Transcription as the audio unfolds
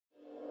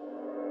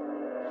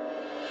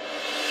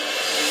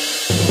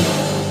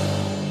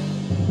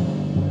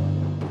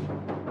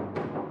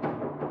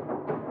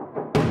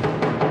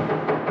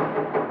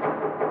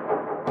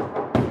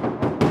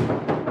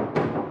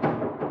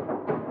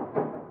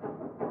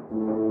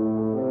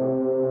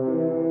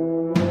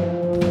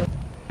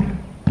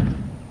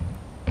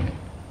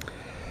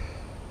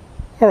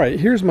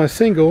Alright, here's my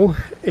single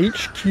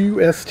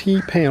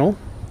HQST panel.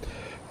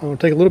 I'll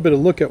take a little bit of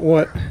a look at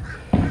what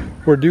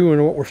we're doing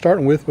and what we're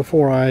starting with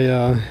before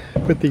I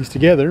put these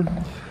together.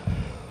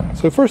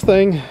 So first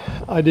thing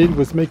I did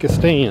was make a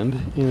stand,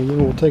 and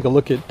then we'll take a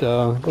look at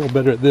a little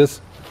better at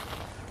this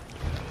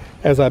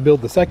as I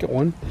build the second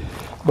one.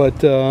 But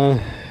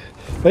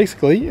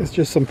basically it's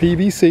just some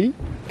PVC.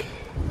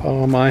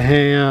 I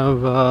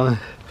have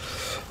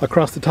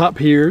across the top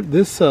here,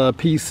 this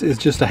piece is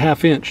just a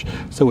 1/2 inch,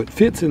 so it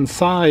fits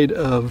inside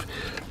of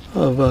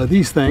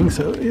these things.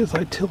 So as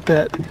I tilt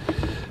that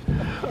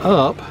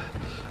up,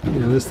 you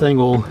know, this thing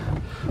will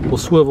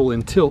swivel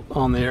and tilt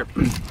on there.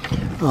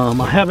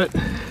 I have it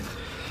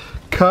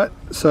cut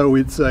so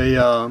it's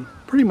a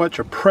pretty much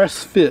a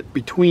press fit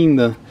between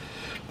the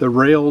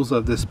rails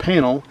of this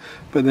panel,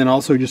 but then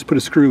also just put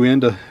a screw in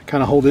to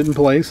kind of hold it in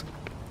place.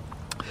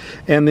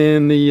 And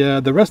then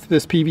the rest of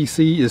this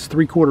PVC is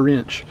 3/4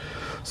 inch.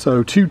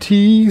 So 2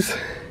 T's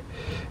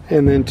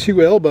and then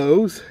 2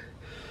 elbows,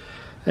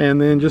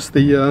 and then just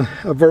a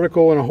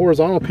vertical and a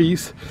horizontal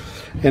piece,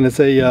 and it's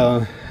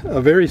a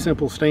very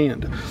simple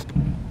stand.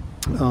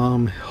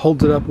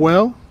 Holds it up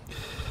well.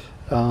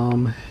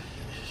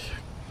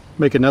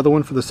 Make another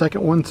one for the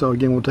second one, so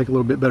again we'll take a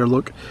little bit better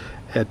look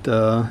at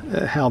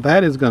how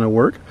that is going to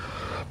work.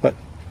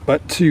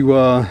 But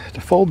to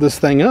fold this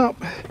thing up,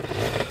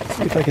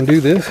 see if I can do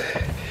this.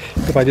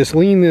 If I just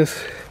lean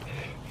this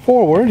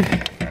forward,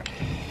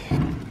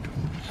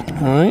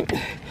 all right,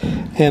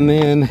 and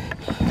then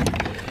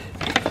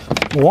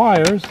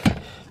wires,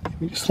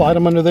 you just slide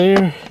them under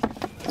there,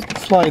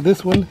 slide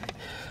this one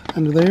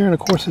under there, and of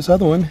course this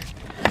other one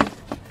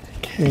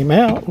came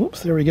out.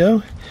 Whoops, there we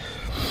go.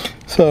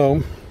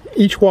 So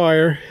each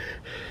wire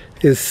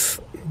is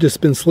just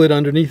been slid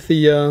underneath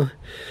the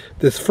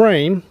this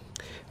frame,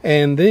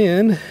 and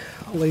then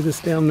I'll lay this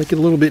down, make it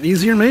a little bit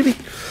easier maybe.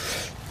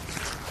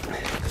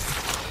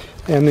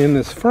 And then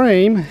this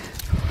frame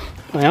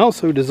I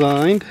also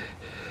designed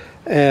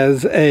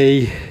as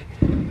a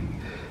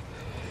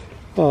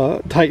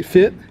tight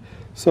fit,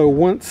 so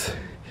once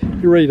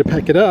you're ready to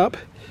pack it up,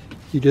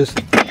 you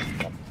just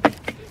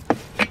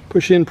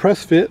push in,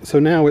 press fit, so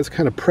now it's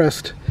kind of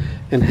pressed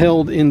and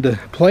held into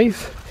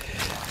place.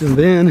 And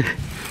then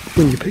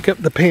when you pick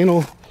up the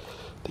panel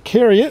to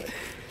carry it,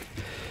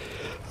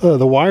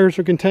 the wires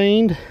are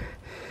contained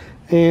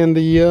and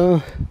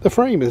the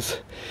frame is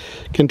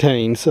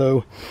contained,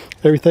 so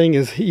everything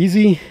is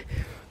easy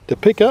to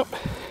pick up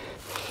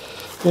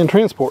and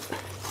transport.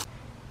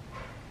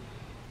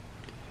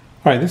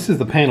 Alright, this is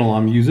the panel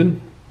I'm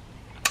using,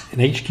 an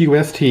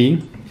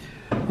HQST.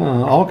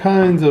 All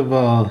kinds of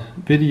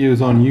videos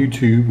on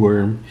YouTube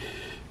where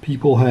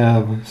people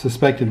have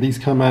suspected these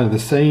come out of the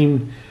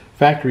same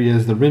factory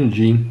as the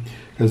Renogy,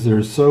 because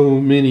there's so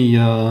many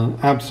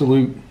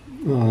absolute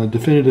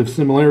definitive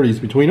similarities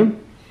between them.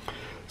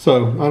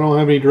 So I don't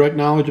have any direct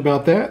knowledge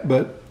about that,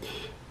 but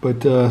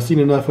seen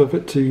enough of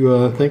it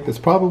to think that's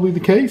probably the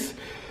case.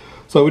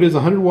 So it is a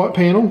 100-watt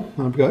panel.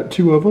 I've got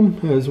 2 of them,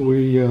 as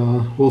we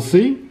will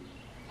see,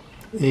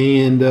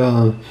 and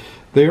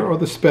there are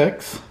the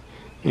specs.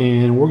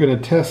 And we're going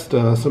to test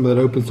some of that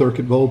open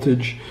circuit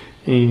voltage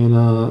and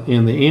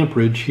the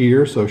amperage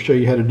here. So I'll show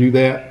you how to do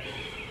that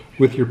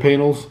with your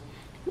panels.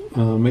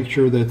 Make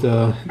sure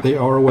that they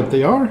are what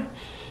they are,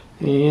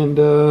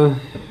 and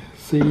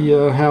see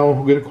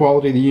how good a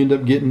quality that you end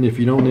up getting if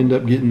you don't end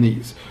up getting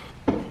these.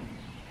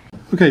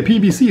 Okay,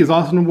 PVC is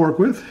awesome to work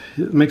with.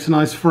 It makes a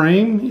nice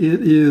frame.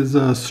 It is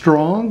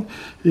strong.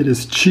 It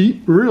is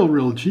cheap,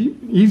 real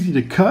cheap, easy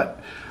to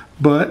cut,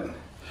 but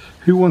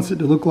who wants it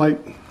to look like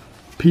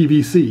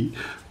PVC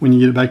when you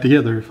get it back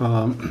together? If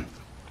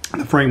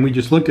the frame we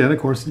just looked at, of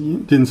course, you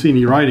didn't see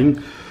any writing.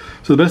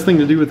 So the best thing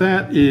to do with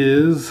that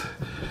is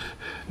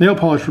nail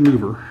polish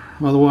remover,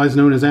 otherwise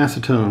known as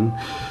acetone.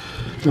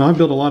 Now, I've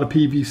built a lot of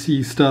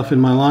PVC stuff in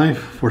my life.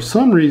 For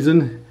some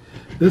reason,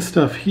 this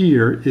stuff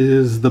here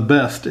is the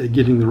best at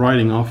getting the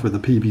writing off of the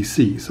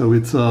PVC. So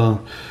it's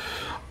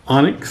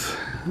Onyx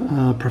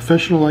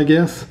Professional, I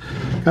guess.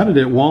 Got it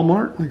at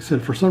Walmart. Like I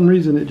said, for some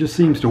reason it just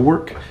seems to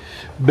work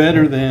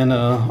better than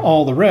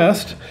all the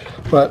rest.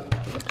 But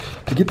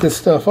to get this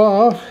stuff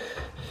off,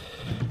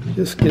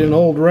 just get an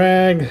old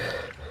rag,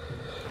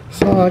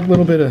 slide a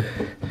little bit of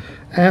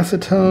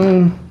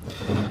acetone,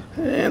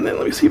 and then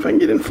let me see if I can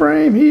get in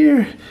frame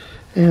here,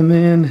 and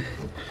then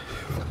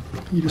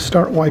you just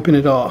start wiping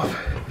it off.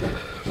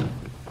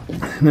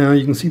 Now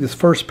you can see this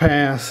first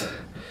pass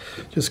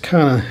just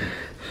kind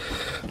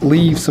of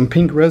leaves some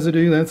pink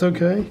residue. That's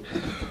okay.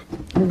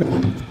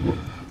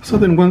 So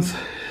then once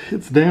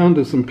it's down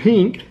to some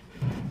pink,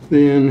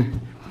 then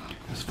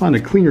just find a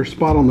cleaner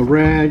spot on the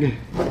rag,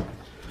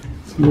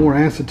 some more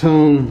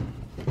acetone,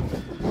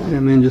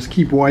 and then just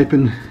keep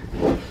wiping,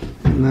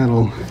 and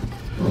that'll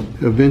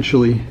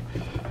eventually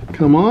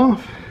come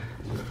off.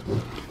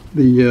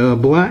 The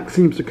black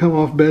seems to come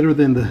off better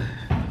than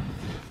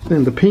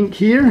the pink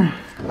here.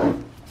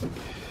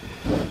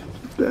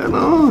 That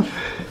off.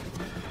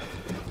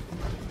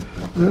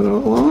 That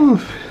all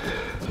off.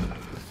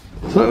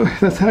 So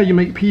that's how you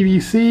make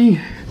PVC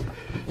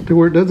to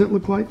where it doesn't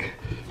look like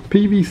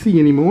PVC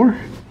anymore.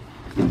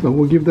 So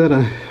we'll give that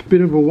a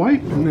bit of a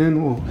wipe and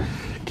then we'll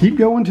keep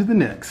going to the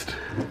next.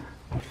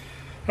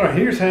 All right,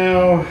 here's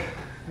how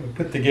we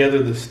put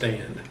together the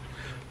stand.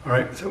 All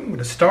right, so I'm going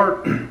to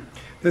start.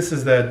 This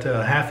is that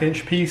 1/2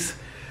 inch piece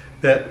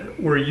that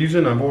we're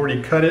using. I've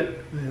already cut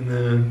it, and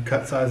the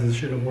cut sizes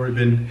should have already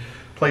been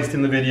placed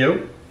in the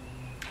video.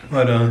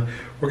 But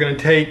we're going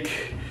to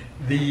take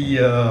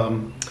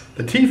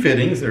the T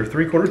fittings. They're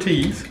 3/4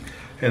 T's,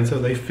 and so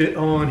they fit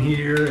on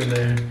here, and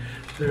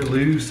they're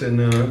loose, and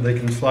they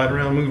can slide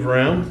around, move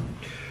around.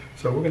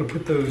 So we're going to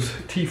put those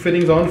T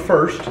fittings on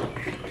first,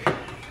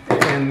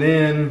 and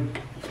then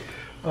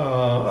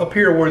up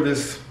here where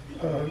this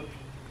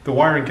the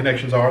wiring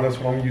connections are, that's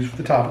what I'm going to use for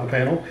the top of the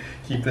panel.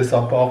 Keep this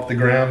up off the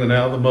ground and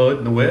out of the mud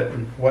and the wet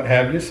and what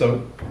have you.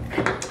 So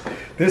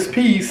this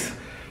piece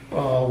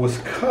was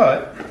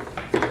cut,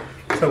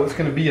 so it's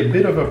going to be a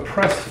bit of a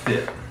press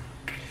fit.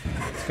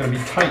 It's going to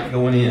be tight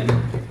going in.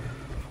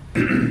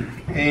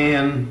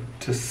 And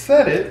to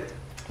set it,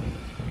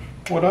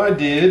 what I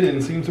did, and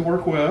it seems to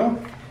work well,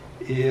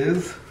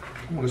 is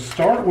I'm going to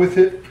start with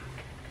it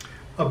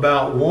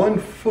about 1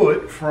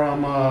 foot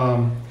from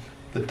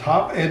the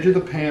top edge of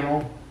the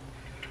panel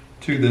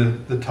to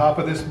the top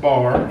of this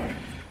bar,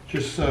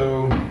 just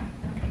so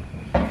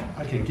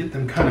I can get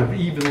them kind of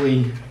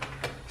evenly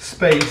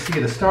spaced to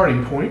get a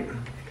starting point.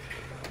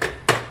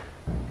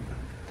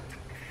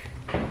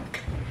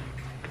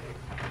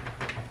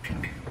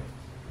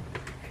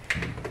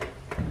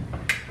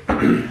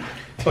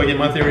 So again,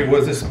 my theory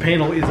was this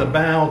panel is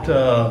about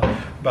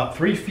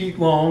 3 feet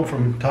long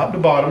from top to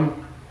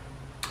bottom.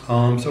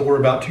 So we're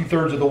about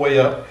 2/3 of the way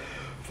up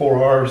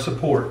for our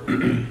support.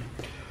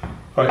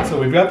 All right,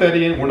 so we've got that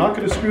in. We're not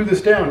going to screw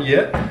this down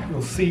yet.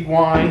 You'll see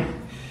why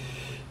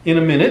in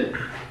a minute.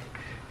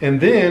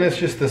 And then it's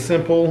just a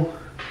simple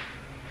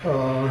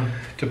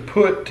to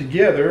put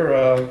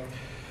together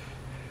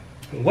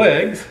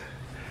legs.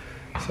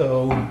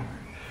 So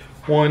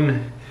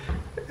 1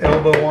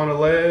 elbow on a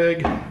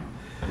leg,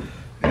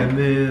 and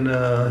then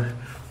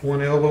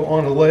 1 elbow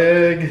on a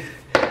leg,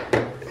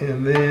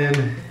 and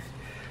then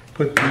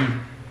put the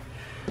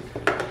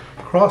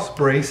cross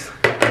brace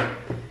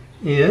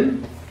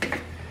in.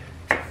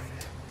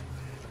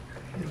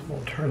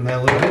 We'll turn that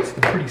a little bit so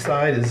the pretty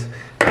side is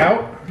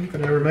out, if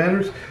it ever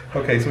matters.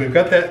 Okay, so we've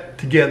got that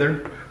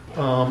together.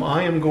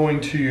 I am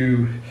going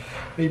to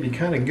maybe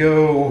kind of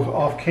go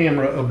off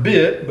camera a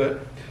bit,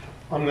 but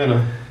I'm going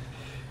to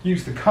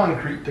use the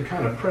concrete to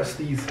kind of press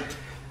these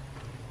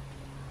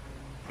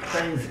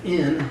things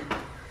in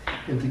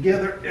and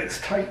together as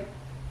tight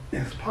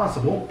as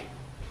possible.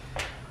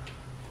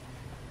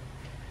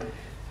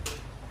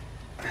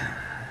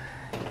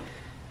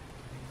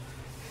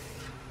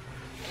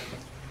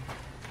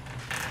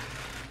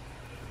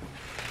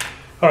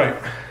 All right,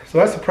 so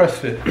that's the press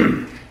fit.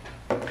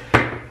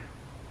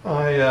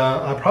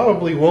 I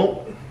probably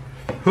won't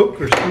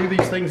hook or screw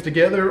these things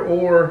together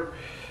or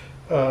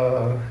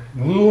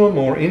glue them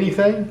or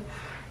anything.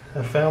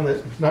 I found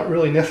that it's not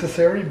really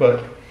necessary,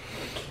 but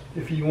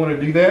if you want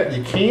to do that,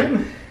 you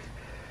can.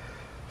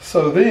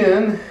 So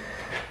then,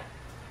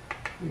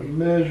 we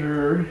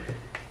measure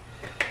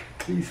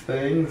these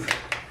things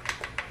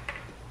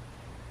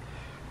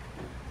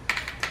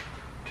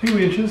 2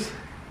 inches.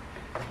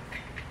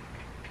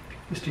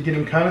 Just to get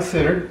them kind of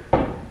centered.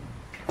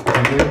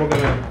 And then we're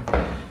going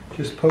to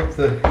just poke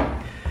the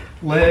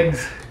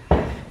legs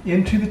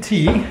into the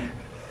T.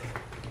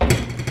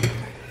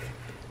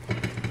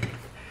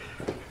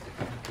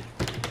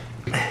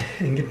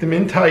 And get them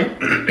in tight.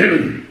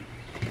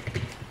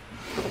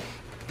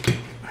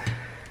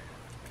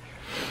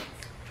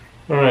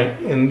 All right,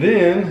 and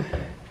then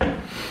get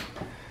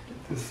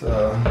this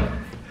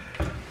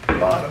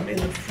bottom in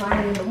the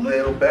frame a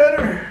little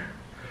better.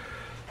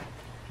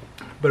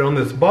 But on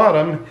this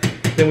bottom,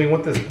 then we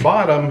want this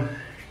bottom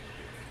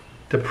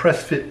to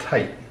press fit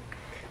tight.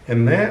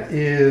 And that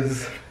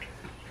is,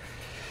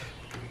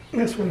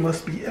 this one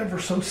must be ever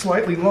so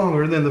slightly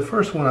longer than the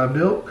first one I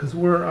built, because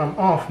I'm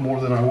off more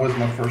than I was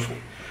my first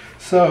one.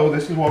 So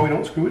this is why we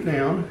don't screw it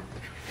down.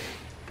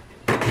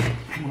 I'm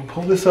going to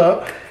pull this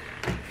up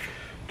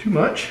too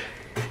much,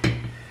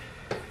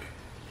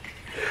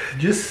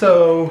 just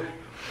so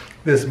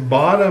this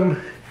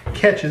bottom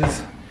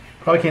catches.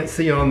 Probably can't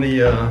see on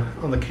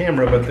the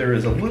camera, but there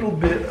is a little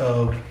bit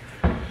of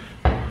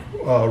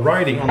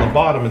writing on the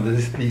bottom of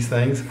these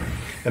things,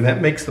 and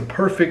that makes the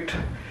perfect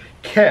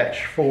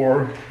catch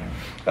for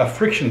a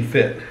friction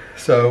fit.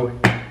 So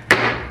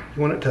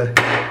you want it to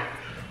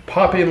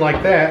pop in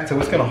like that, so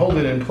it's going to hold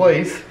it in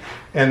place,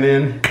 and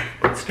then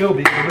still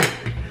be able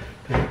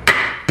to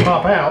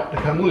pop out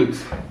to come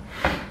loose.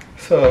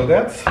 So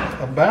that's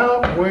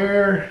about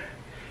where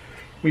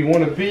we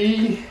want to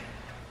be.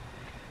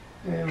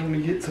 And let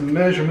me get some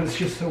measurements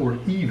just so we're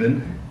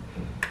even.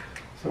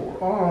 So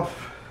we're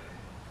off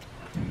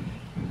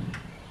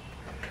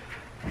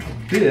a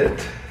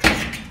bit.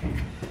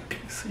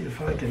 Let's see if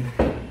I can.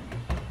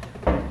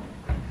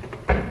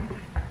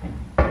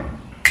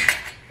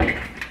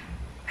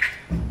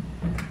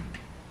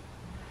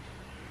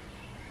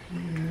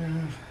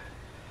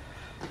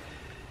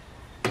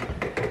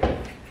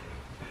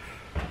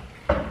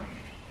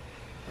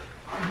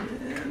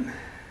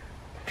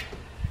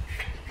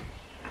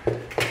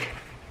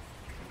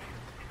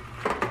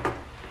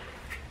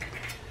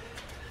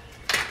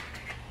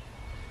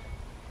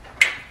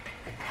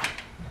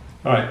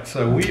 All right,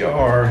 so we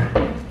are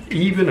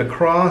even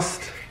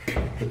across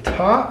the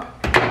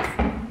top,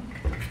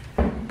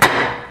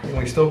 and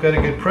we still got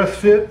a good press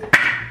fit,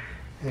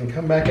 and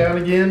come back out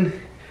again.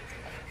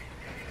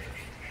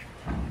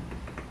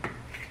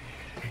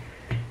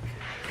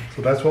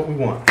 So that's what we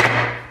want.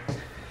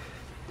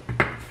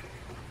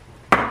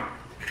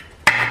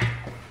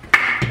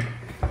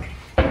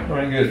 All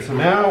right, good. So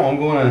now I'm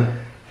going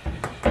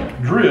to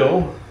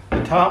drill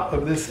the top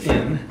of this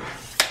in.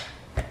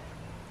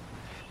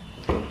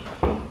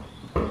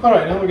 All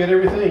right, now we got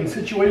everything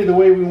situated the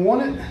way we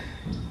want it.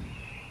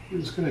 We're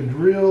just going to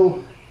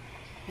drill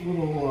a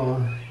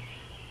little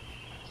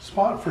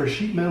spot for a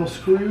sheet metal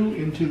screw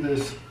into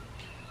this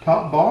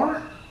top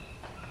bar.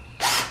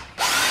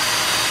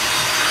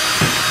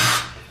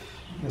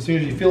 As soon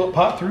as you feel it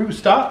pop through,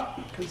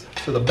 stop.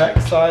 So the back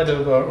side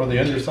of, or the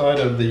underside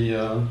of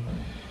the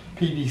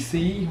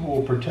PVC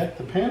will protect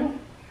the panel.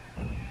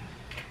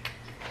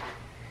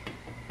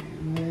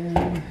 And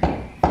then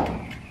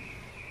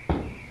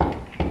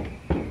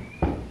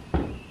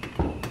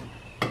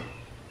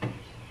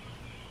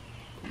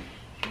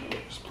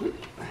just put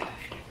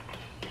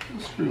the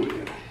screw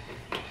in.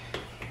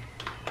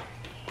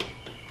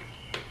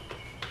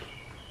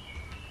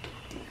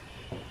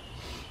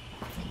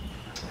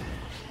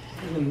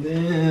 And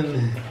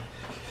then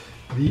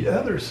the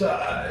other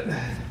side.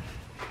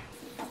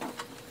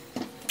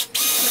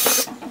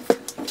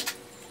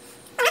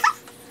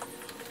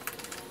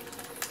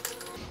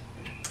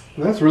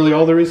 And that's really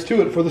all there is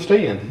to it for the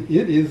stand.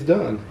 It is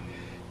done.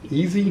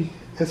 Easy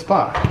as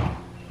pie.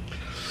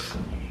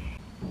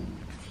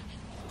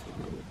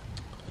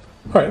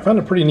 All right, I found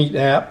a pretty neat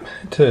app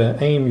to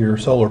aim your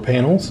solar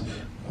panels.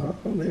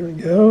 There we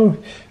go.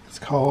 It's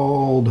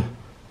called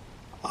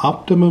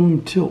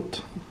Optimum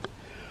Tilt.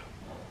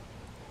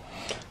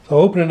 So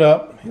open it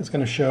up. It's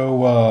going to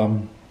show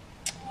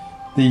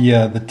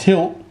the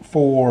tilt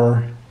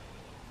for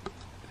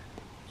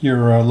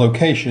your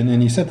location,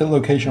 and you set that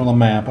location on the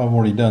map. I've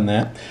already done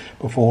that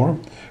before.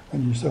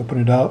 And you just open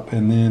it up,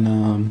 and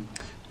then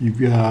you've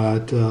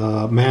got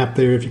a map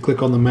there. If you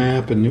click on the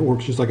map, and it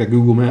works just like a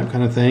Google map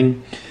kind of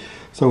thing.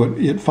 So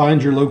it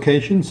finds your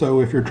location.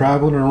 So if you're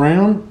traveling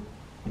around,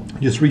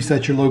 just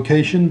reset your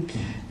location,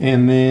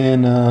 and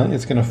then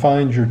it's going to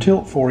find your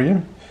tilt for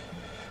you.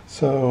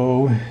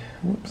 So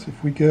whoops,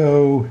 if we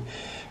go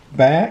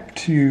back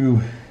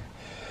to,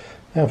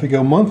 now if we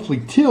go monthly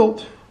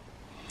tilt,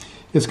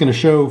 it's going to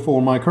show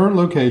for my current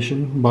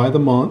location by the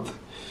month.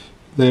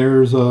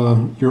 There's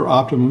your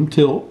optimum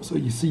tilt. So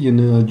you see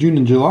in June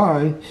and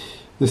July,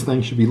 this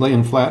thing should be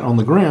laying flat on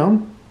the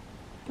ground.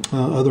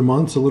 Other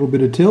months, a little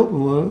bit of tilt,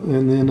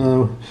 and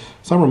then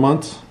summer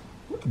months,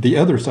 the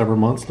other summer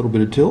months, a little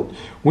bit of tilt.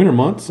 Winter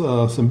months,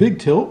 some big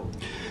tilt.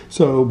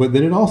 So, but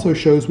then it also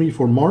shows me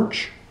for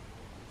March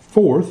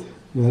 4th,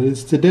 that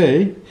is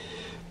today,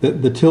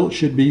 that the tilt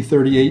should be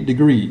 38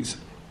 degrees.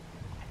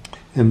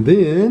 And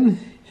then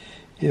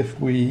if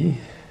we,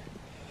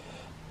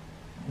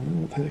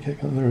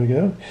 there we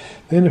go.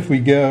 Then if we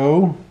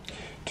go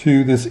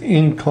to this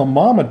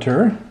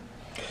inclinometer,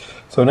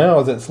 so now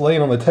as it's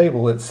laying on the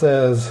table, it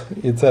says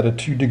it's at a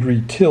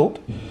 2-degree tilt.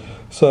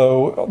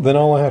 So then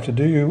all I have to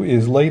do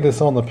is lay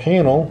this on the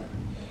panel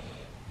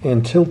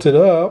and tilt it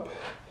up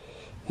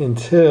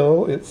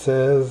until it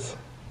says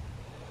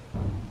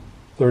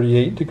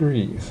 38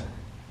 degrees.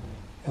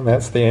 And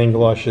that's the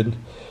angle I should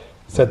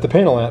set the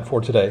panel at for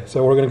today.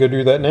 So we're going to go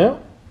do that now.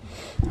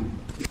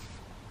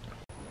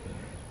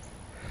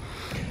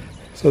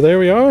 So there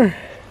we are,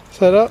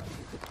 set up.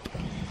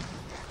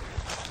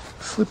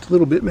 Slipped a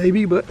little bit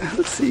maybe, but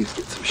let's see,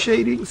 get some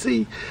shade you can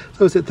see.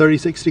 So it's at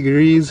 36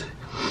 degrees.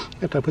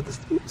 After I put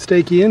the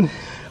stake in,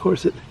 of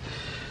course it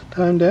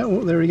timed out.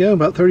 Well, there we go,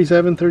 about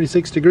 37,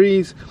 36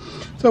 degrees.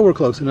 So we're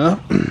close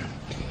enough.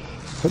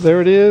 But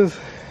there it is.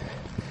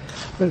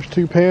 There's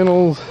two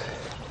panels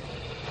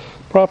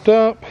propped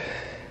up,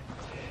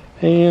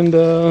 and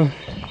a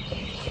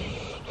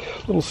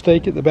little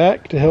stake at the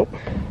back to help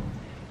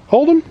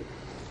hold them.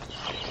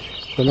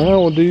 So now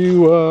we'll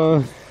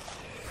do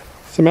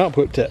some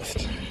output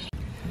test.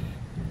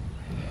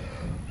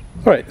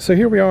 All right, so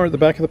here we are at the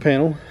back of the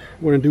panel.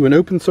 We're going to do an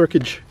open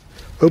circuit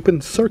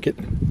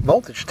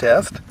voltage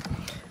test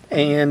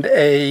and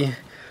a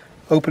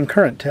open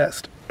current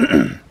test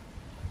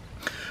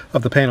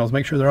of the panels.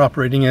 Make sure they're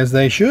operating as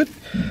they should.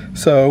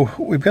 So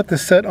we've got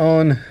this set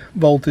on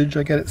voltage.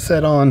 I got it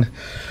set on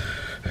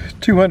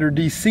 200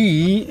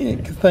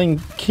 DC. The thing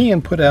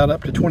can put out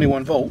up to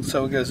 21 volts,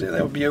 so it goes,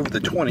 that would be over the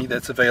 20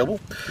 that's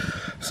available.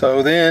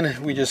 So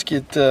then we just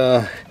get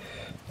the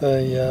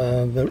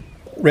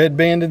red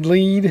banded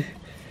lead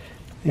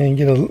and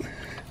get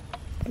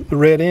the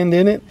red end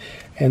in it,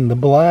 and the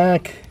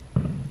black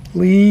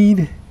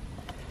lead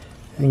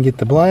and get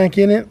the black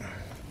in it,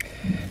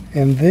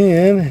 and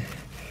then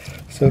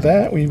so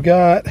that we've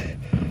got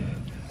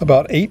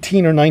about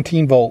 18 or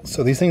 19 volts.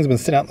 So these things have been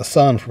sitting out in the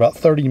sun for about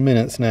 30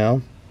 minutes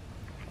now.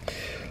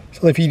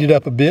 So they've heated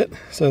up a bit,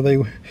 so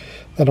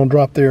that'll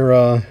drop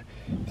their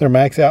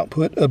max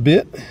output a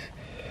bit.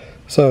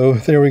 So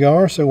there we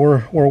are. So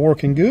we're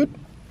working good.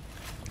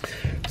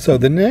 So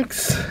the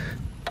next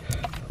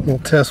little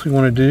test we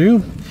want to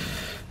do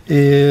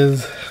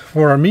is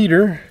for our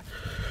meter.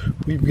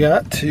 We've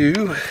got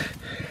to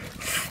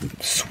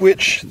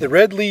switch the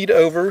red lead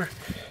over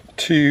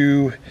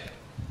to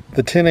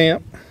the 10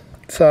 amp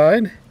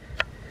side,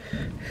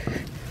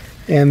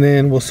 and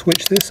then we'll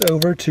switch this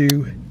over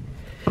to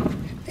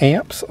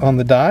amps on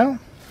the dial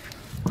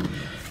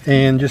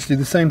and just do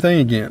the same thing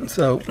again.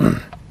 So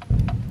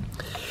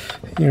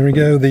here we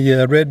go,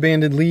 the red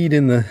banded lead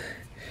in the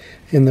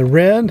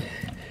red,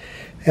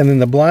 and then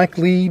the black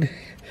lead.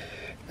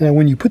 Now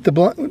when you put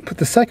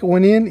the second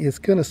one in, it's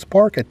going to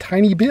spark a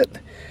tiny bit.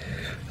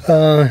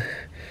 That's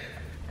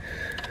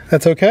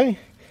okay,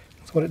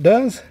 that's what it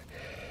does.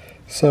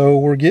 So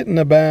we're getting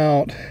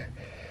about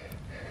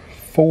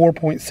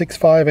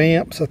 4.65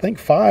 amps. I think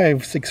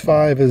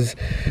 565 is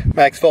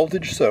max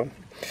voltage. So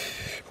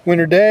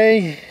winter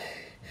day,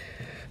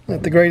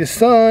 not the greatest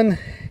sun.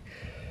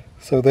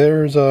 So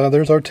there's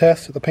our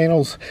test. The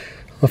panel's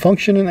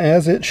functioning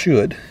as it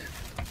should.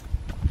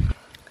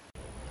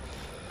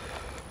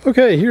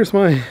 Okay, here's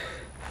my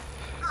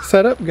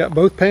setup. Got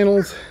both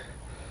panels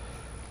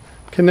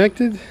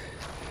connected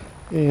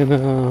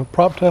and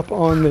propped up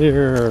on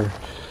their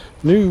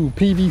new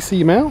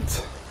PVC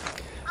mounts.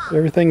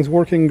 Everything's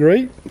working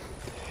great.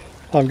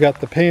 I've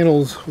got the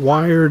panels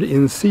wired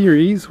in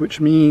series,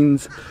 which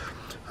means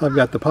I've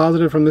got the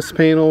positive from this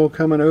panel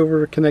coming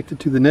over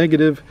connected to the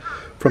negative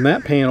from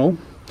that panel,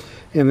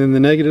 and then the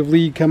negative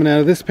lead coming out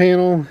of this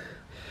panel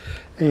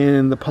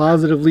and the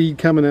positive lead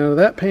coming out of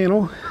that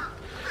panel.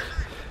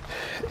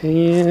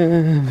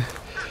 And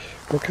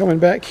we're coming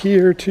back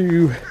here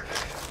to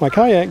my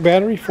kayak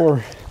battery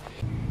for,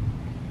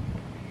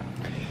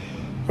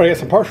 I got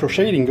some partial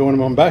shading going in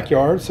my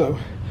backyard, so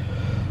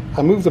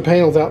I moved the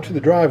panels out to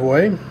the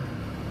driveway.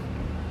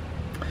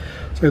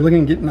 So we're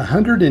looking at getting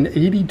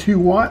 182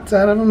 watts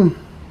out of them,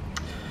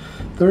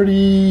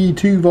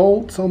 32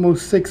 volts,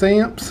 almost 6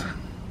 amps.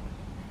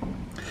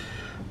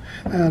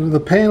 Out of the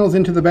panels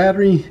into the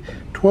battery,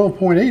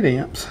 12.8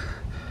 amps.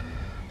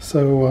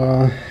 So,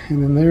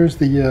 and then there's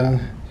the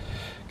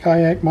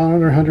kayak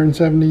monitor,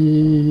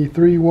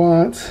 173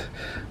 watts,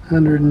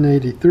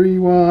 183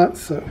 watts.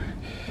 So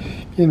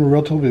again, we're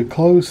relatively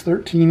close,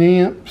 13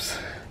 amps,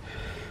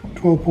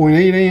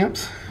 12.8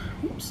 amps.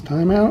 Oops,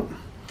 timeout.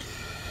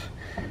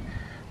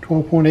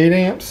 12.8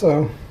 amps,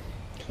 so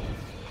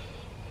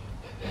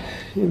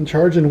and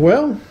charging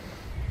well.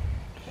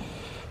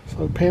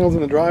 So panels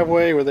in the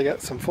driveway where they got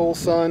some full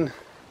sun.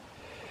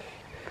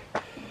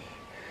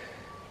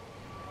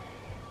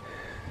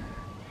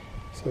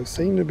 So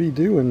seem to be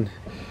doing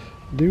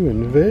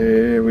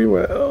very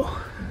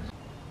well.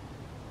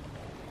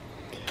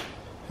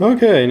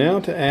 Okay, now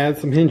to add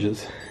some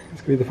hinges.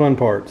 It's gonna be the fun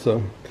part.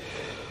 So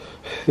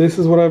this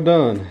is what I've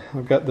done.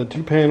 I've got the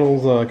two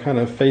panels kind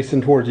of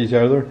facing towards each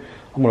other.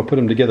 I'm going to put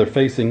them together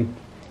facing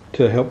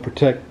to help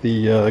protect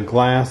the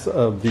glass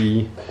of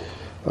the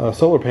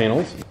solar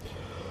panels.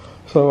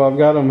 So I've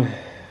got them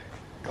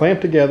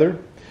clamped together.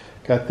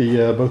 Got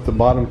the both the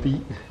bottom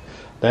feet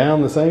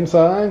down the same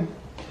side,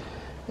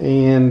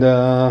 and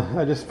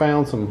I just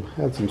found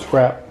had some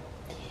scrap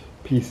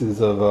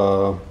pieces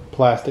of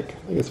plastic.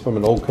 I think it's from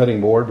an old cutting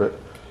board, but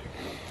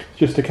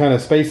just to kind of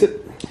space it,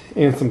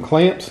 and some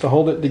clamps to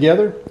hold it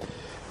together.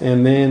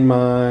 And then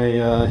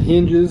my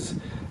hinges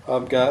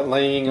I've got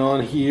laying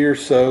on here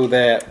so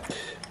that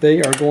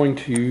they are going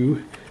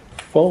to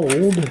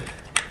fold,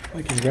 if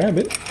I can grab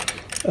it,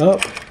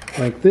 up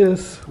like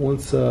this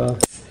once, and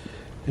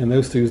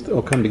those two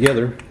will come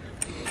together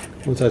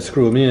once I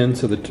screw them in,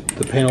 so that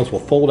the panels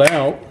will fold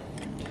out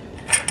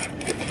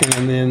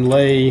and then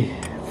lay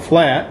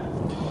flat.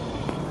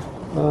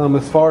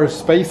 As far as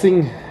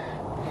spacing,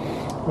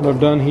 what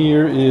I've done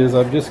here is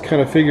I've just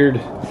kind of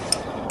figured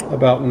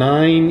about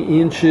 9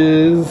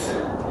 inches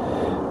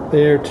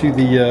there to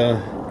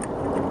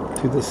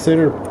the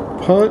center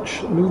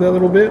punch. Move that a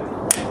little bit.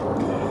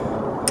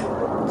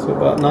 So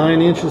about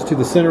 9 inches to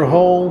the center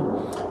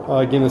hole.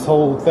 Again, this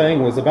whole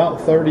thing was about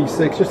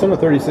 36, just under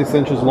 36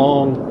 inches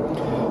long.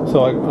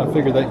 So I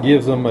figured that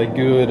gives them a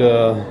good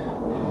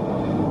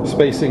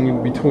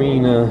spacing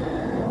between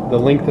the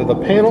length of the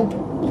panel,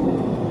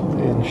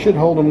 and should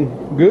hold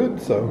them good.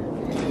 So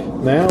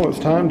now it's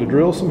time to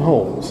drill some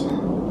holes.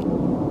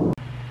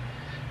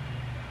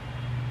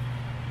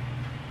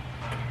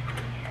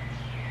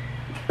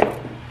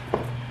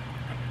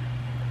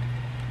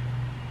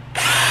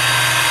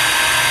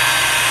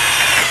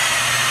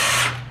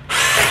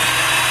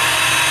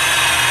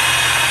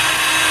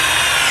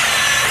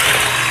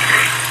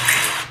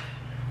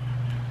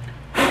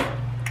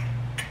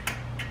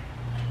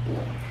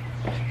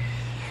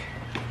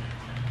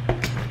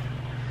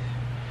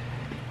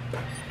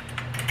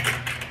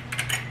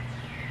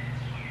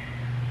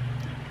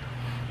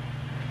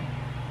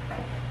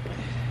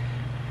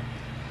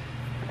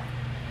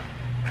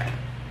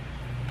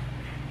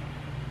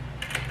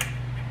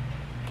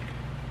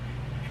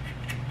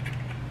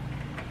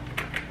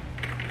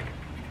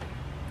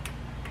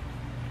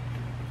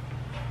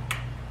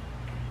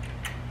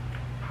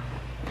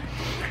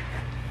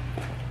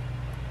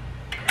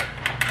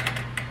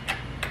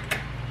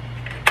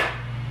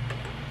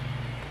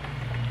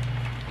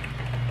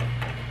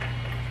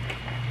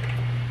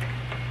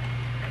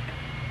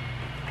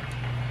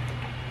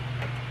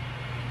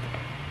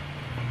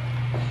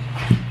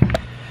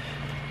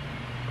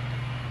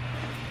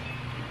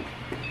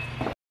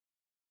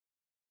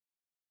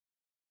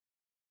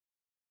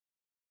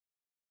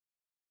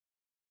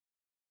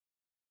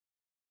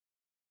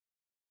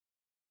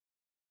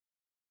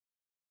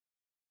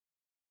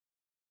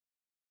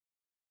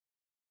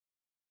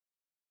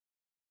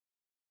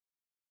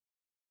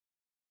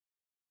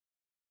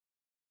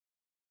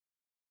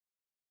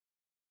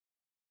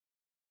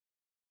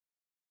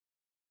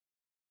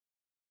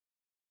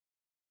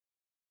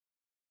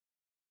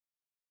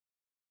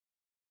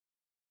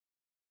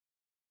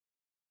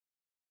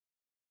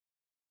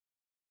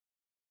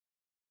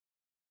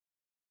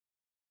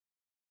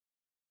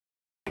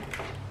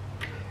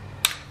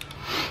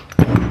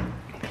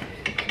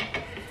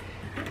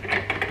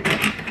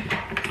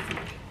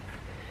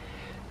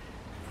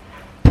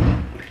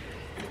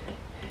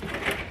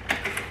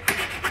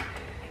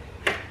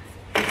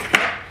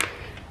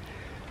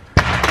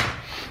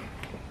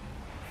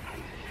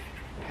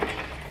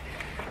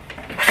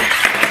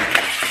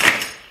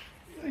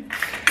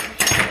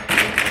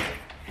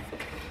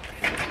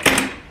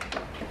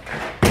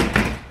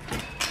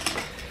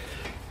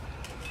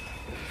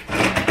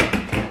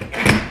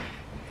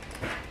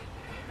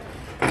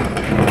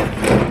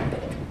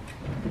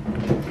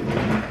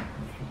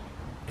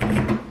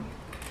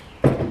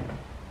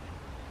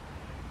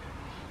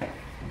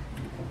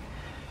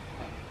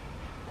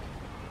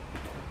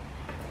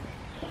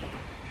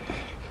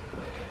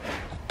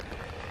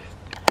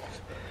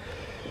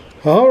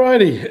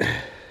 Alrighty,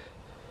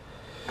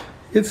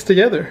 it's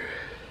together.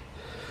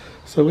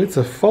 So it's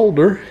a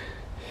folder,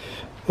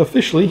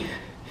 officially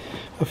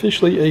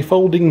a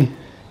folding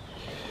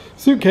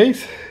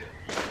suitcase.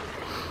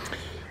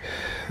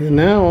 And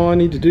now all I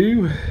need to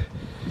do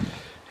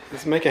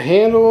is make a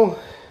handle.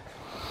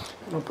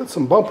 I'll put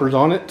some bumpers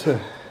on it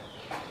to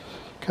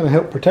kind of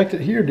help protect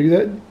it here. Do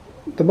that,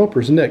 the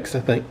bumpers next,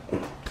 I think.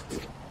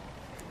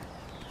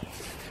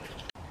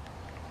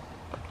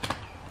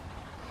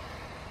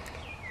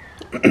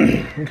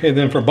 Okay,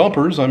 then for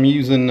bumpers, I'm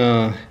using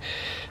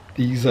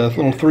these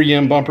little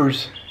 3M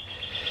bumpers.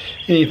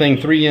 Anything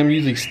 3M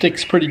usually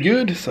sticks pretty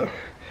good, so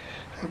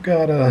I've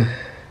got a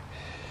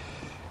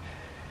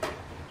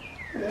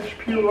dash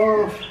peel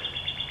off.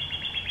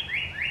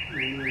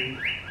 And then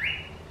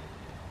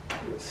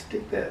I'm going to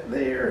stick that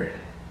there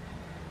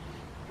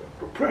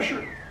for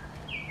pressure.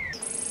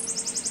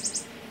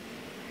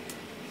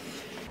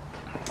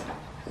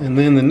 And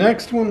then the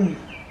next one,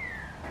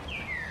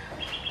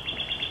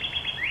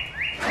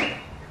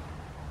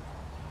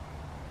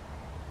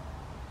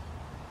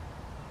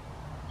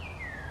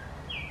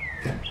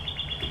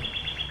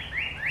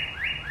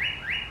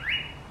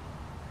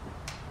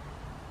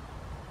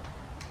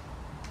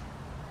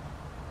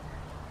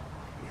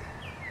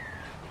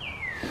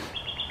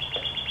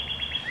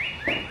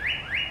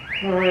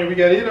 all right, we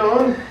got it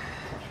on.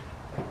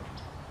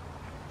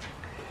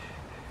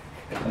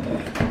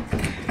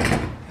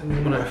 And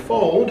then when I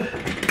fold,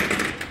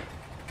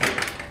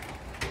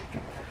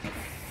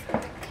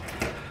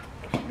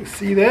 you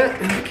see that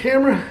in the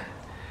camera?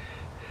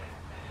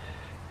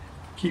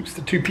 Keeps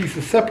the two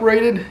pieces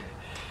separated.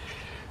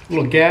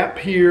 Little gap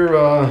here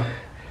to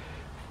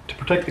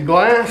protect the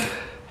glass.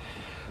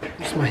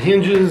 There's my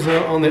hinges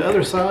on the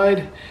other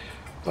side.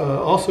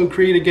 Also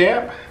create a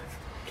gap.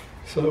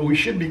 So we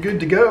should be good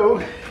to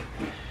go.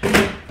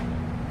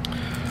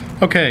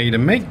 Okay, to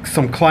make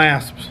some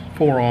clasps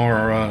for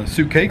our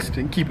suitcase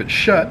to keep it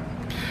shut,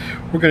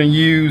 we're going to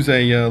use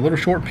a little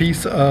short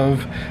piece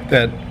of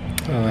that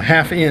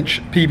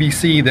 1/2-inch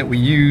PVC that we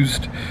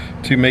used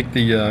to make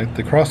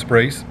the cross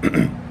brace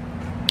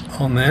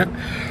on that.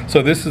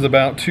 So this is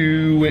about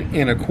 2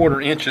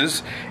 1/4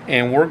 inches,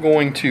 and we're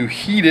going to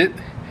heat it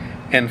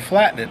and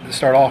flatten it to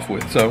start off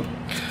with. So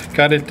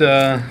got it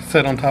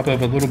set on top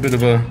of a little bit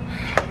of a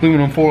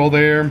aluminum foil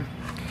there.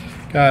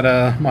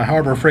 Got my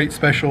Harbor Freight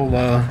special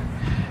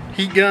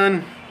heat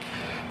gun.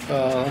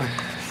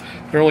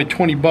 They're only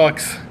 20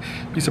 bucks.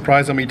 Be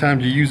surprised how many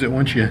times you use it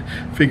once you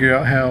figure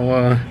out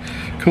how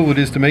cool it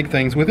is to make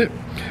things with it.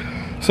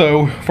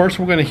 So first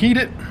we're going to heat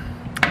it,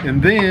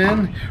 and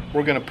then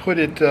we're going to put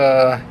it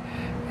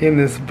in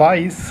this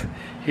vise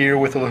here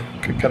with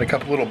got a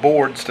couple little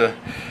boards to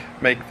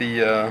make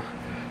the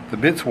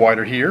bits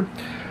wider here,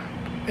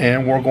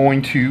 and we're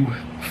going to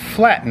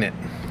flatten it.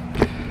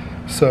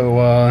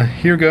 So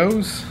here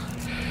goes.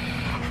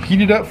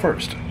 Heat it up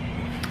first.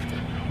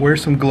 Wear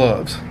some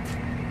gloves.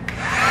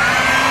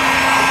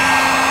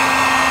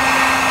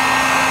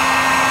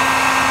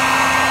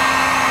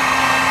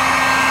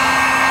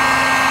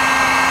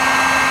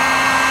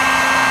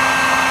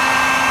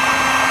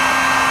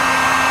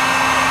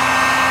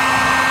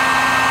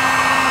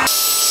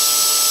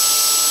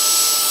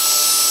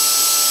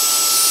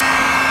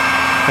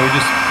 So we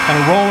just kind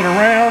of roll it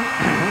around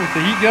with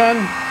the heat gun.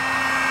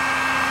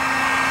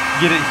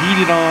 Get it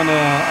heated on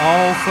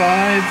all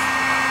sides.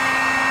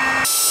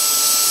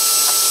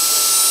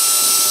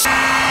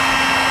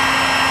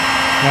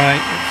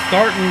 Alright, it's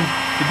starting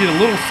to get a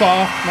little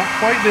soft, not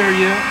quite there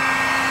yet.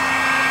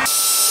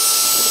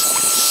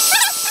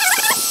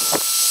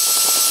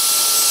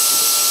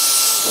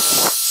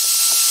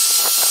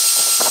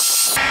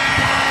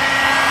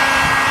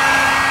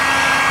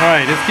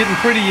 Alright, it's getting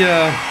pretty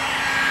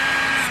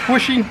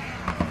squishy.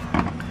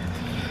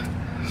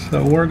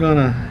 So we're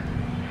gonna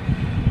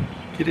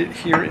get it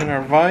here in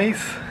our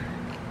vise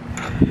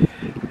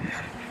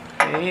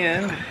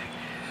and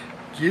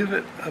give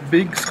it a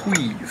big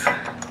squeeze.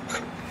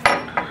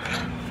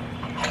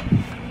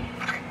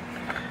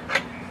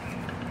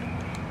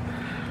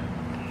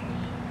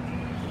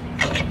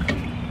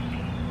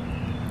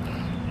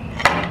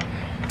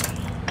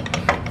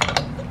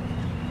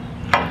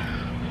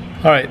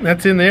 Alright,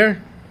 that's in there.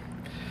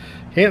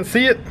 Can't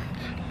see it,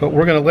 but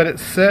we're going to let it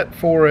set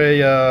for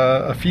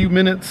a few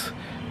minutes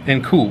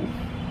and cool.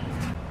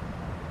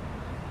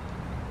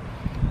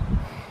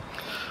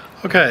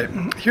 Okay,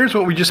 here's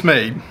what we just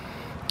made.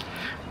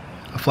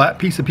 A flat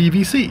piece of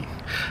PVC.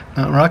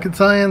 Not rocket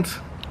science,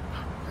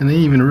 and ain't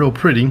even real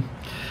pretty,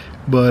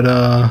 but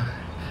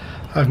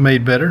I've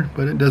made better,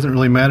 but it doesn't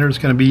really matter. It's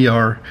going to be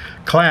our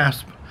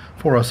clasp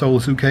for our solo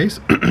suitcase.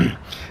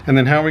 And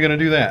then how are we going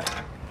to do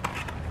that?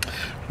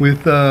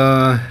 With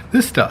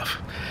this stuff.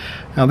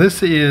 Now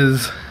this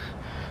is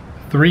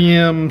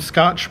 3M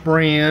Scotch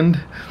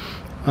brand.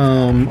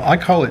 I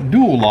call it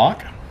dual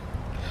lock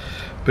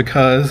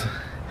because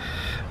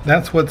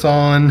that's what's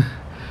on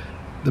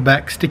the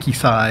back sticky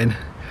side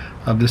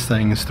of this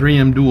thing. Is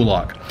 3M dual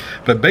lock.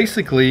 But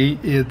basically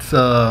it's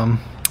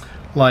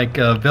like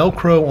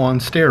velcro on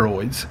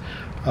steroids.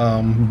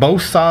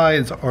 Both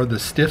sides are the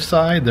stiff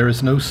side. There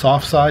is no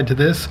soft side to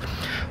this,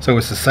 so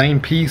it's the same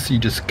piece. You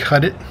just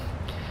cut it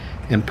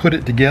and put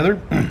it together.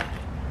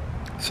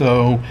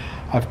 So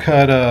I've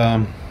cut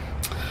a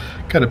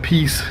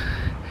piece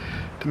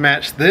to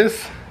match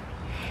this,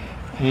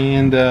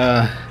 and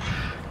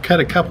cut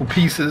a couple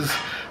pieces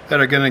that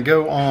are going to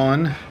go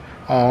on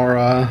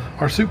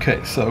our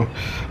suitcase. So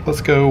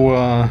let's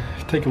go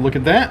take a look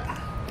at that.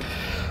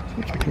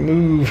 See if I can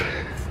move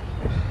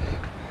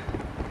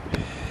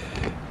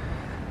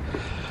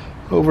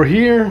over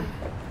here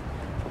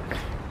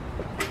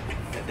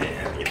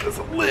and get this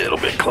a little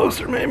bit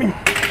closer maybe.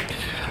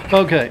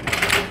 Okay,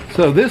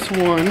 so this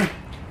one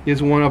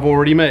is one I've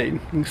already made. You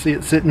can see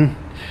it sitting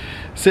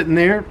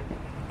there.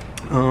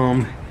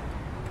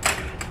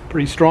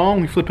 Pretty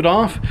strong. We flip it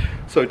off.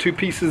 So 2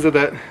 pieces of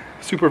that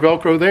super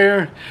velcro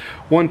there,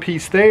 1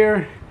 piece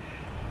there.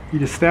 You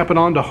just snap it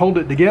on to hold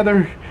it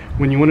together.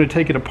 When you want to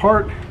take it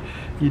apart,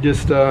 you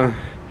just or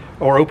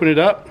open it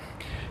up,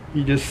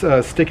 you just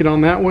stick it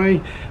on that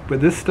way.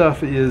 But this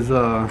stuff is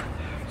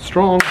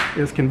strong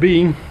as can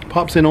be.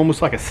 Pops in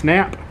almost like a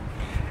snap,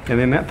 and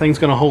then that thing's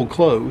going to hold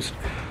closed.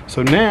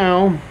 So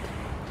now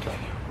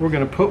we're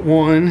going to put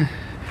one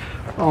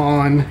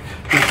on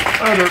this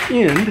other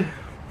end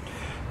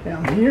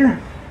down here.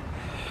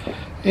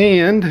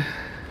 And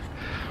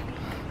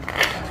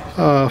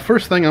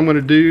first thing I'm going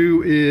to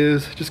do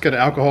is just get an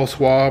alcohol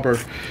swab, or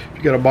if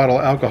you got a bottle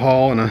of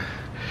alcohol and a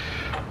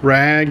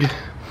rag,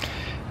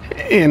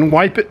 and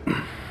wipe it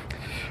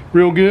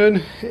real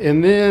good.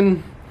 And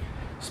then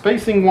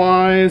spacing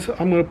wise,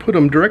 I'm going to put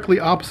them directly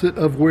opposite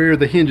of where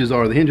the hinges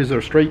are. The hinges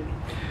are straight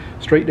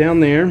down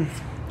there.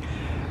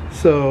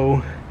 So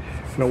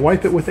I'm going to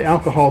wipe it with the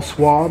alcohol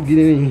swab, get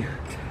any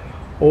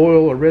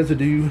oil or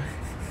residue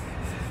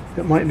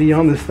that might be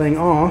on this thing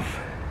off.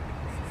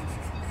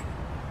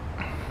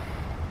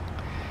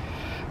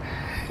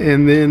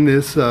 And then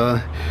this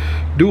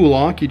dual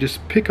lock, you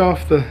just pick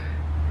off the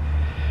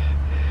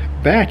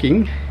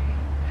backing,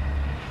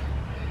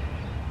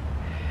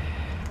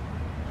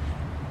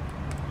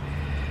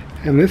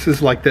 and this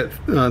is like that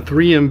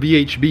 3M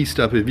VHB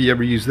stuff. If you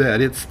ever use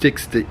that, it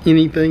sticks to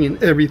anything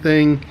and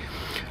everything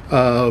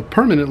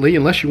permanently,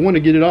 unless you want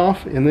to get it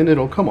off, and then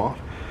it'll come off.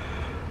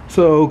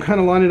 So kind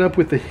of line it up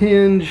with the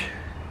hinge.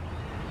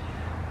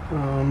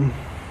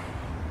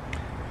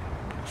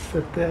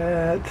 Set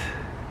that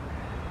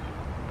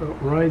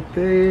about right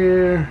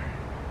there,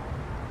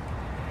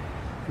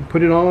 and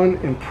put it on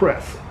and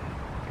press.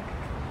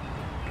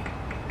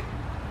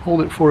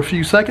 Hold it for a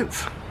few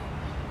seconds.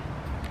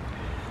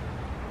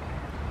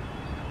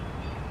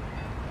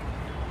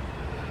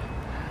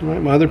 All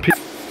right, my other piece.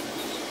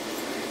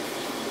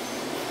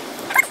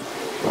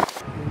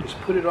 And just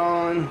put it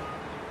on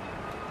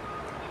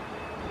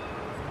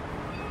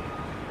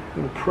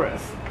and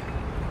press.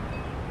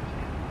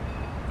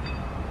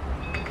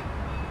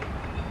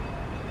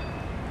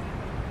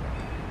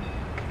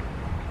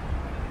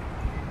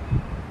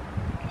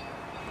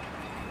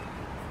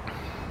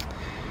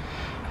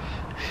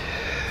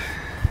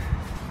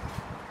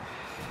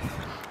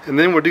 And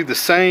then we'll do the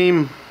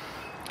same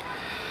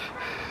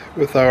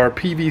with our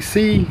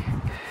PVC.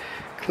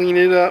 Clean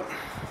it up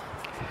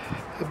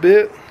a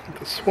bit with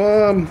the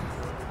swab.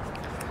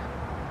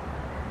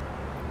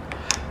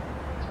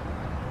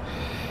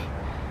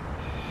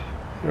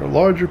 Our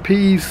larger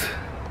piece.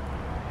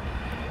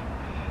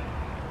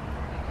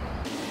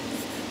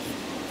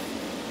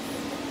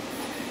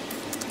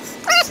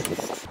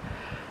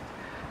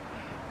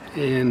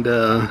 And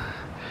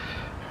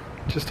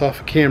just off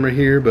the camera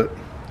here, but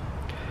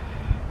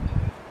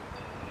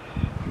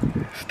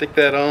stick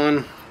that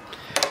on,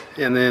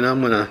 and then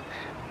I'm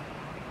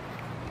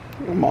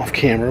off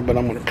camera, but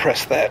I'm gonna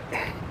press that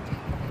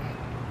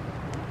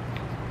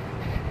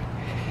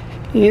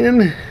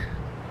in.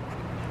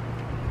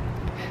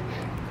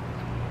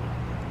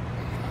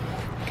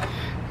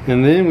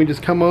 And then we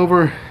just come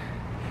over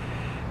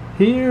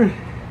here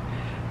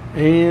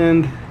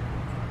and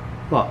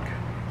lock.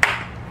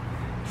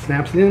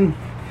 Snaps in,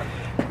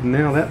 and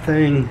now that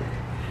thing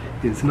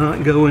is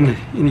not going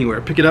anywhere.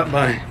 Pick it up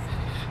by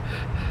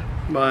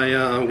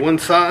one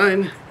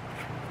side,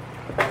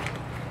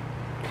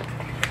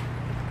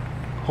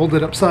 hold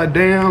it upside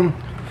down,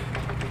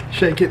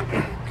 shake it,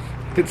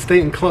 it's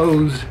staying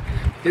closed.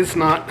 It's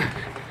not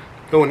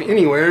going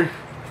anywhere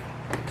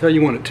until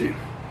you want it to.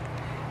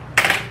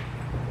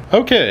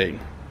 Okay,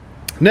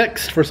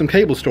 next for some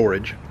cable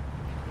storage.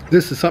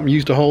 This is something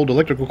used to hold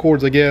electrical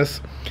cords, I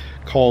guess,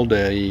 called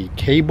a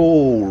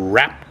cable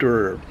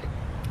Wraptor.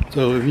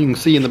 So if you can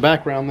see in the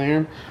background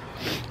there,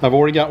 I've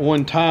already got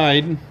one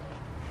tied.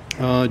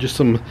 Just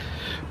some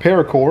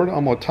paracord.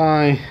 I'm going to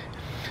tie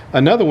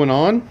another one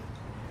on,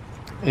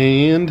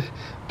 and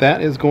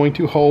that is going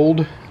to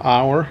hold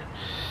our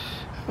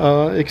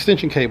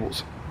extension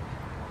cables.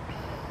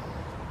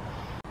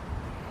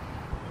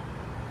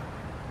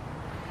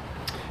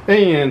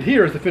 And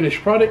here is the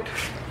finished product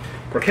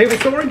for cable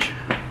storage.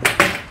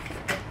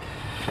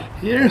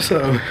 Here,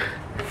 so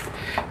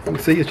You can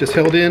see it's just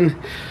held in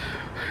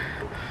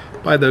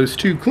by those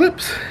two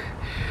clips.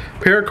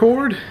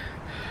 Paracord.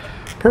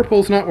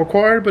 Purple's not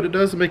required, but it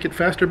does make it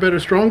faster, better,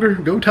 stronger.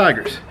 Go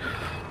Tigers.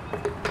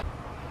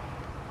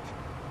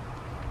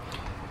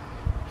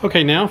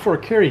 Okay, now for a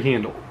carry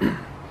handle.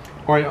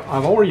 All right,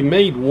 I've already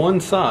made one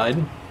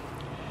side,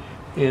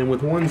 and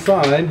with one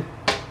side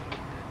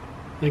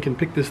I can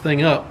pick this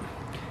thing up,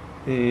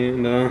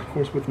 and of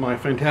course with my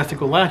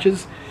fantastical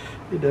latches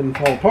it doesn't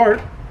fall apart.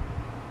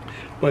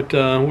 But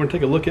we're going to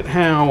take a look at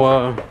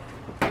how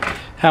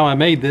I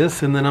made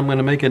this, and then I'm going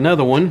to make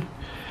another one.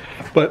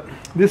 But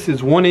this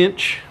is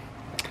 1-inch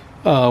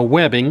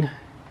webbing.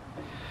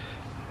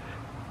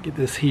 Get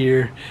this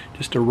here,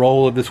 just a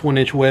roll of this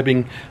 1-inch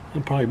webbing.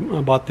 I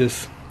bought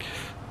this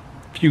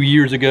a few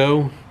years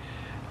ago.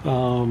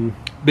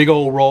 Big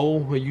old roll.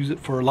 We use it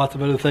for lots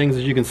of other things,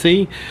 as you can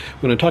see.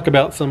 I'm going to talk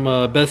about some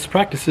best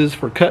practices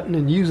for cutting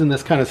and using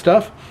this kind of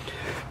stuff.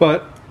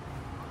 But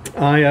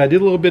I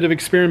did a little bit of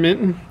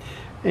experimenting,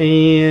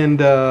 and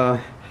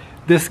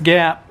this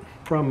gap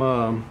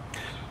from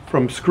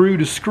screw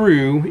to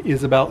screw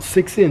is about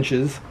 6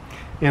 inches,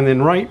 and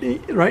then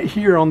right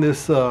here on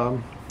this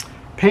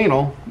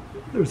panel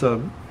there's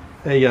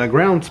a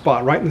ground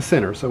spot right in the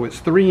center, so it's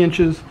 3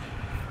 inches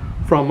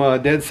from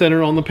dead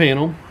center on the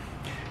panel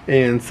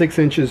and 6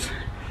 inches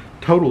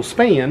total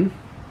span.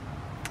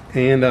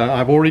 And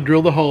I've already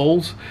drilled the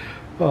holes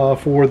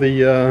for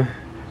the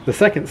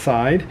second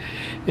side,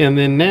 and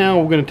then now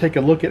we're going to take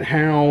a look at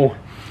how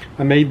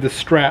I made the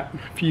strap.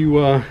 A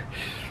few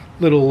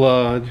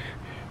little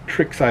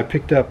tricks I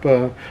picked up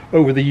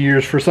over the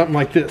years for something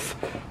like this.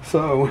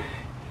 So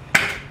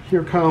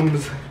here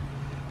comes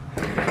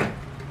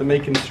the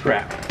making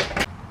strap.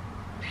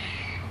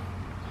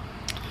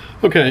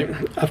 Okay,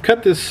 I've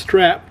cut this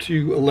strap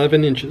to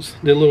 11 inches.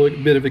 Did a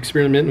little bit of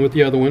experimenting with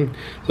the other one,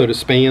 so to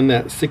span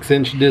that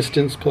 6-inch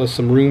distance, plus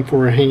some room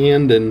for a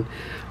hand, and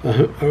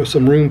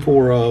some room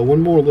for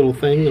one more little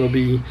thing that'll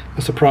be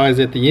a surprise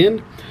at the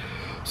end.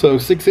 So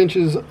 6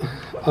 inches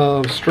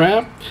of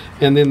strap,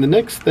 and then the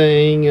next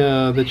thing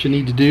that you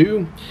need to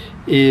do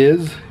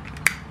is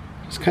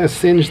just kind of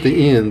singe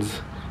the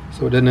ends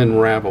so it doesn't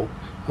unravel.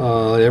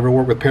 Ever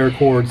work with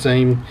paracord?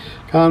 Same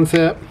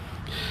concept.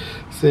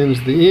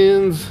 Singe the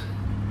ends.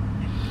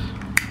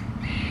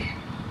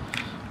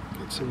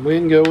 Get some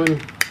wind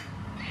going.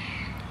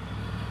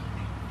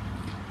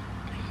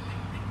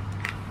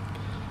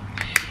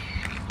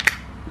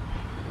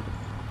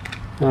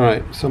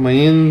 Alright, so my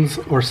ends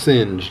are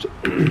singed.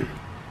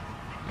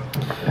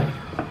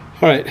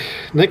 Alright,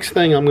 next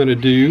thing I'm going to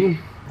do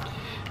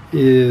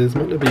is,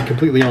 might not be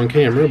completely on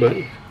camera, but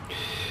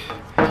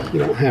you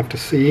don't have to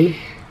see,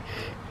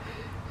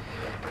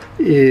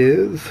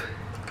 is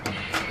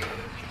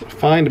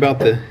find about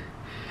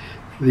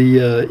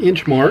the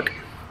inch mark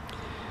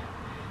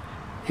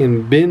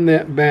and bend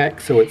that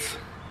back so it's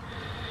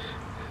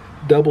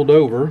doubled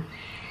over,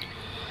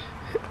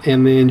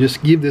 and then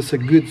just give this a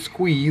good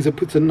squeeze. It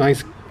puts a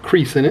nice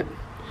crease in it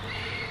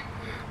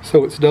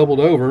so it's doubled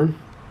over,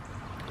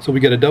 so we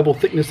got a double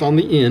thickness on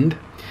the end.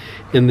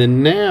 And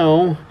then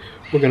now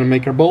we're going to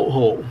make our bolt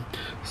hole.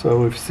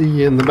 So if you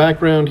see in the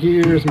background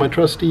here is my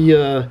trusty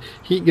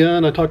heat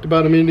gun I talked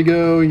about a minute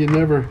ago. You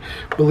never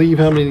believe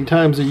how many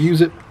times you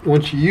use it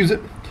once you use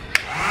it.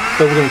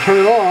 So we're going to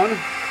turn it on,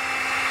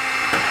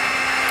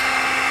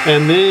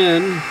 and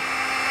then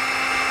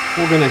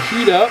we're going to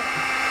heat up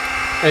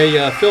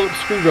a Phillips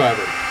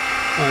screwdriver.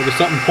 Just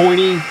something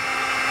pointy.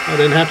 It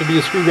doesn't have to be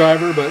a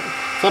screwdriver, but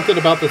something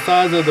about the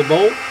size of the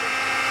bolt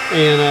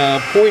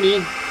and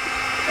pointy,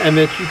 and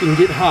that you can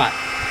get hot.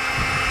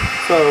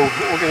 So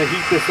we're going to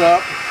heat this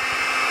up,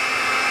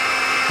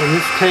 and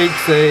this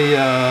takes a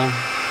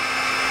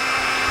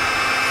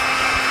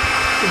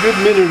good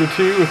minute or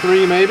 2 or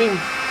 3 maybe.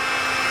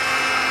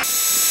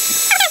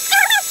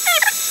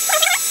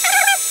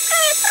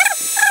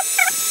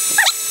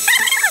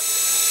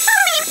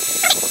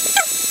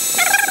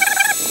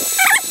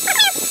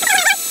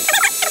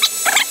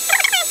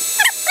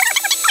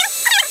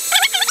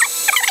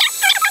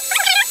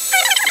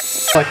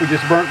 Like we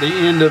just burnt the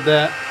end of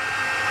that,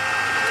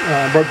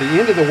 burnt the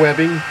end of the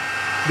webbing.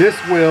 This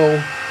will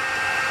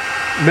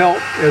melt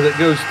as it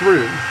goes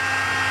through.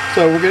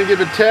 So we're going to give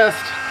it a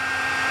test.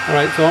 All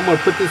right, so I'm going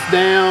to put this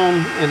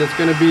down, and it's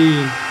going to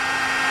be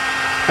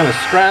kind of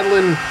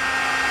straddling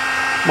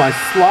my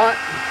slot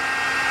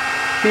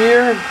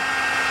here,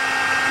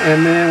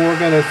 and then we're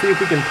going to see if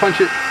we can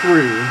punch it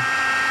through.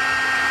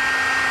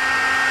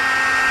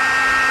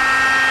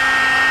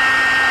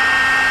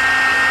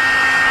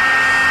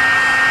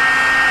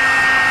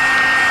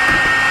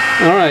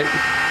 Alright,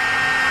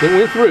 it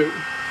went through.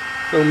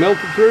 So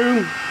melted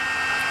through.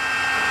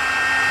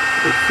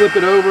 Let's flip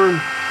it over.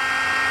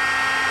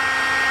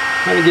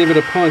 Kind of give it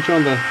a punch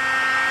on the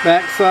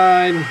back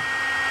side.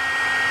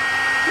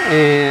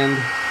 And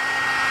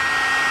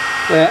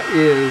that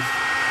is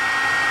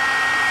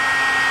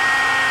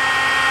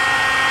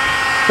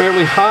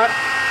fairly hot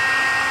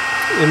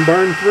and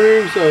burned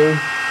through. So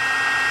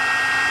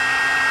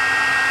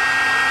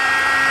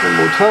one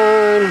more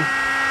time.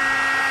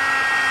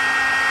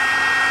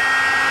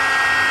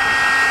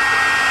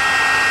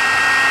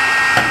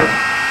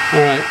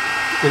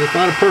 And it's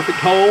not a perfect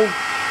hole,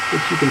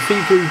 which you can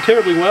see through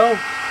terribly well,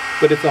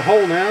 but it's a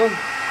hole now.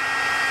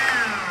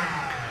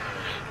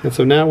 And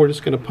so now we're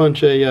just going to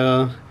punch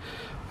a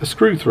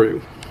screw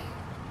through.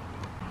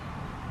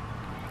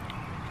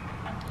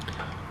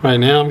 Right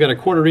now I've got a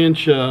 1/4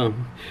 inch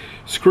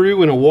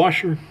screw and a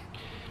washer.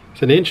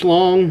 It's 1 inch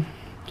long,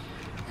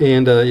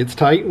 and it's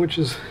tight, which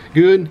is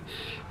good.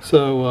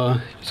 So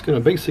just going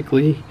to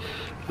basically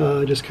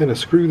just kind of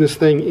screw this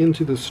thing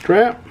into the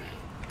strap.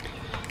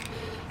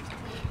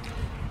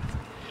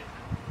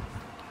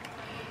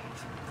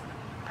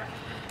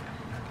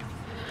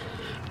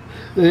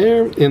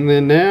 There, and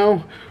then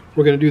now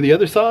we're going to do the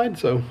other side,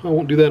 so I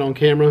won't do that on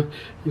camera.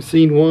 You've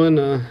seen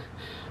one,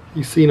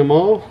 you've seen them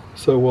all,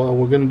 so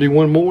we're going to do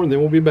one more and then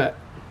we'll be back.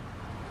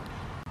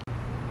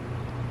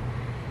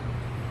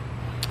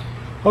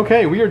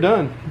 Okay, we are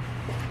done.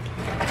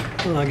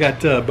 I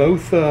got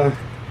both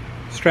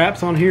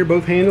straps on here,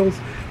 both handles.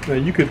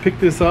 You could pick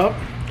this up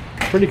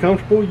pretty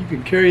comfortable. You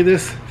could carry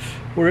this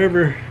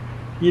wherever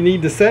you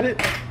need to set it,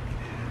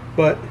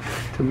 but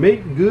to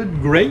make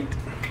good grate,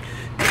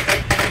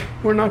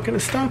 we're not going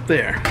to stop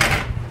there.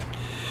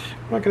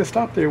 We're not going to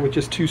stop there with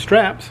just 2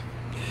 straps.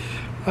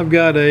 I've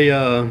got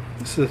a,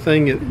 this is a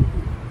thing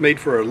made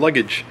for a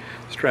luggage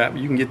strap.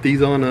 You can get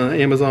these on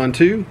Amazon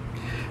too.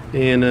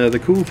 And the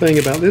cool thing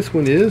about this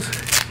one is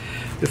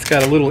it's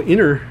got a little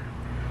inner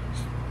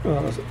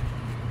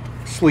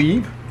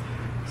sleeve.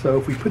 So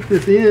if we put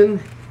this in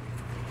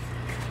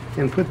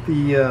and put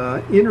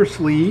the inner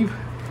sleeve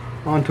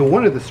onto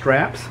one of the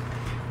straps,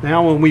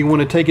 now when we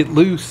want to take it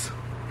loose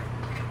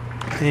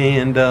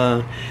and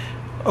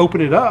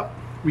open it up,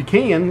 we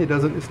can.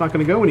 It's not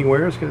going to go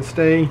anywhere. It's going to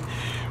stay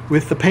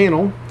with the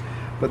panel.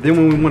 But then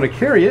when we want to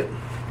carry it,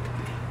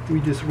 we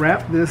just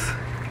wrap this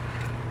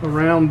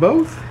around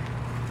both,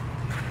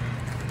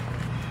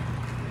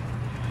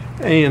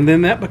 and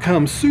then that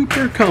becomes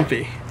super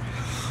comfy.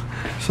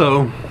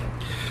 So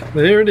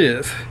there it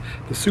is,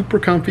 the super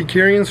comfy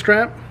carrying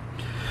strap.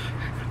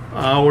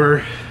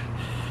 Our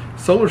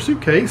solar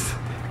suitcase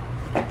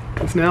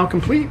is now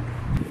complete.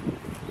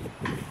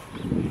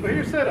 So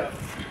here's setup.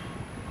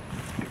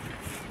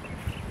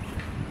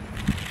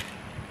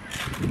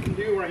 We can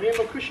do our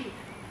handle cushion.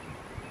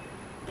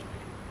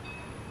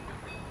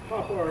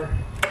 Pop our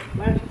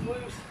latches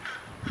loose.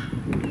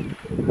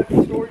 Put it back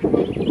in storage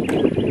mode.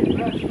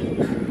 Latch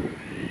loose.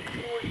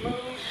 Storage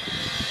mode.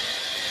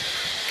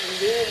 And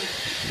then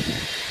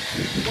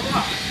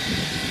voila!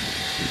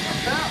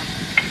 Pop out.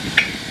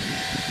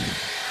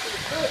 Put a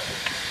foot.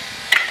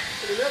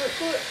 Put another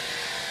foot.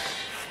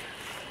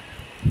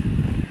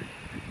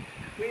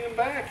 Lean them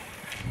back.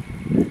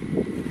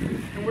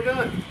 And we're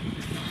done.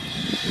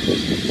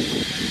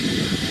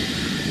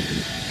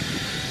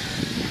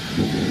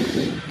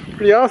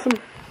 Pretty awesome.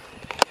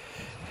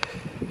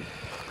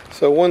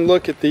 So one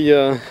look at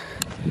the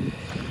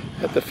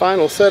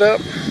final setup.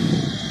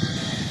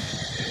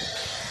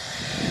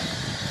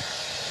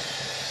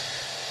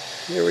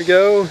 Here we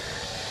go.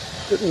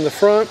 Put in the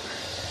front.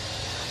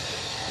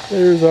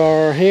 There's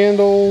our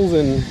handles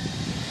and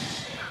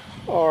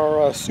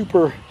our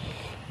super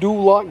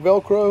dual lock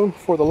velcro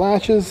for the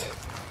latches.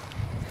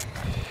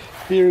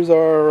 Here's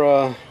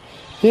our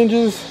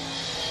hinges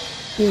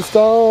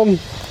installed.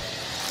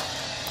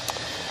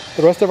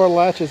 The rest of our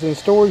latches in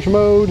storage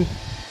mode.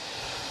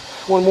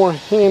 One more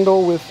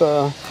handle with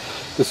the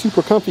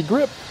super comfy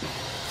grip.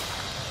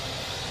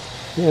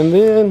 And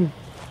then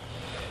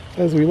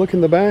as we look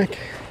in the back,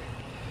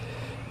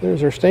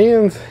 there's our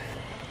stands.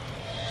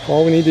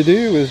 All we need to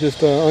do is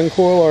just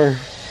uncoil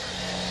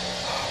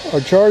our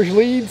charge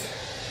leads,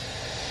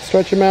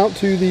 stretch them out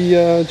to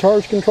the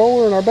charge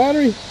controller and our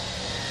battery,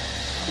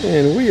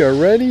 and we are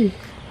ready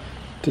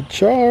to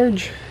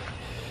charge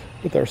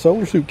with our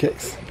solar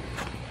suitcase.